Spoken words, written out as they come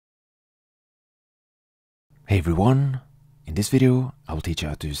Hey everyone, in this video I will teach you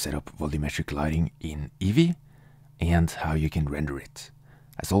how to set up volumetric lighting in EEVEE and how you can render it.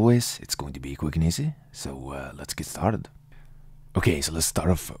 As always, it's going to be quick and easy, so let's get started. Okay, so let's start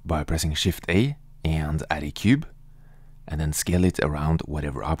off by pressing Shift A and add a cube, and then scale it around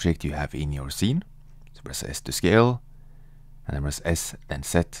whatever object you have in your scene. So press S to scale, and then press S, then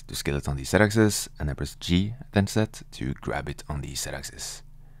Z to scale it on the Z axis, and then press G, then Z to grab it on the Z axis.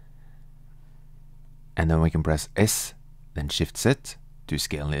 And then we can press S, then Shift Z to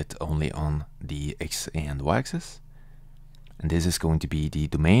scale it only on the X and Y axis. And this is going to be the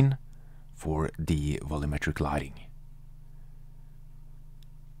domain for the volumetric lighting.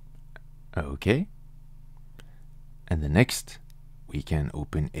 Okay. And then next, we can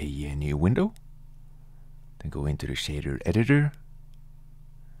open a new window. Then go into the shader editor.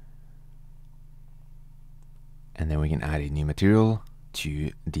 And then we can add a new material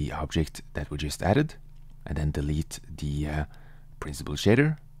to the object that we just added, and then delete the principal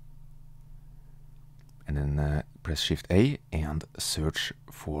shader, and then press Shift A and search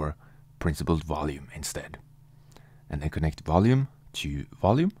for principled volume instead, and then connect volume to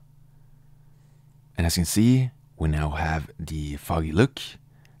volume. And as you can see, we now have the foggy look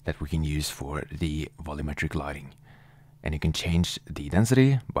that we can use for the volumetric lighting, and you can change the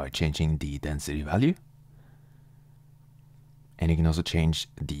density by changing the density value. And you can also change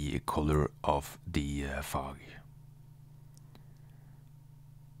the color of the fog.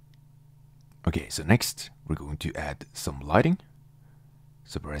 Okay, so next we're going to add some lighting.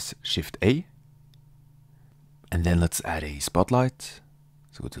 So press Shift A. And then let's add a spotlight.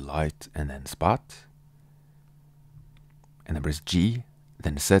 So go to Light and then Spot. And then press G,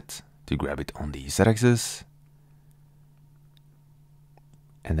 then Z to grab it on the Z axis.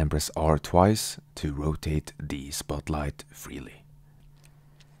 And then press R twice to rotate the spotlight freely.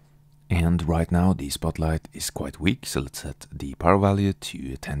 And right now the spotlight is quite weak, so let's set the power value to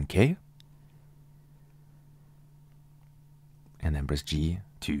 10K. And then press G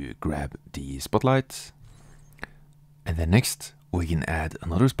to grab the spotlight. And then next we can add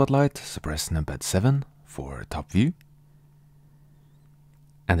another spotlight, so press numpad 7 for top view.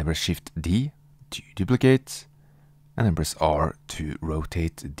 And then press Shift D to duplicate. And then press R to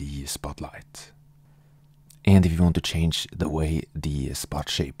rotate the spotlight. And if you want to change the way the spot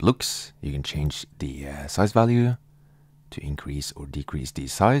shape looks, you can change the size value to increase or decrease the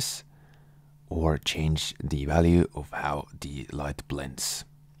size, or change the value of how the light blends.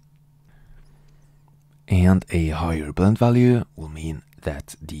 And a higher blend value will mean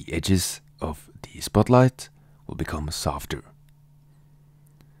that the edges of the spotlight will become softer.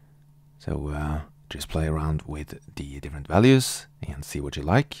 So just play around with the different values and see what you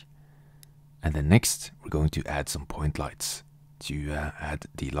like. And then next, we're going to add some point lights. To add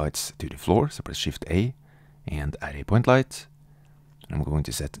the lights to the floor, so press Shift A and add a point light. And I'm going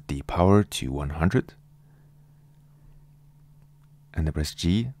to set the power to 100. And then press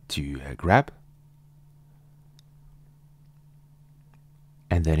G to grab.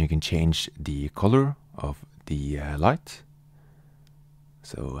 And then you can change the color of the light.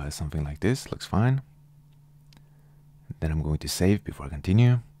 So something like this looks fine. Then I'm going to save before I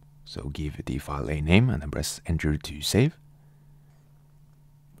continue. So give the file a name and then press Enter to save.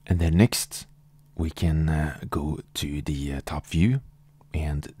 And then next we can go to the top view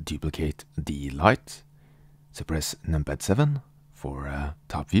and duplicate the light. So press numpad 7 for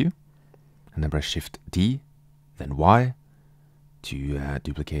top view, and then press Shift D, then Y to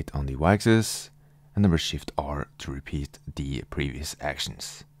duplicate on the Y axis, and then press Shift R to repeat the previous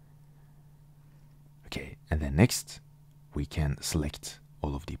actions. Okay, and then next we can select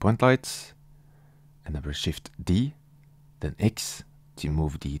all of the point lights, and then press Shift D, then X to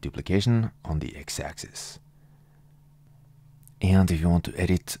move the duplication on the X axis. And if you want to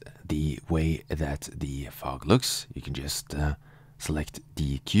edit the way that the fog looks, you can just select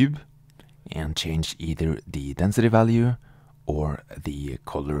the cube and change either the density value or the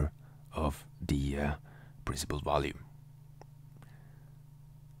color of the principled volume.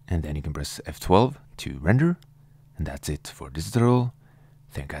 And then you can press F12 to render. And that's it for this tutorial.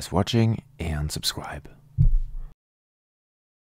 Thank you guys for watching and subscribe.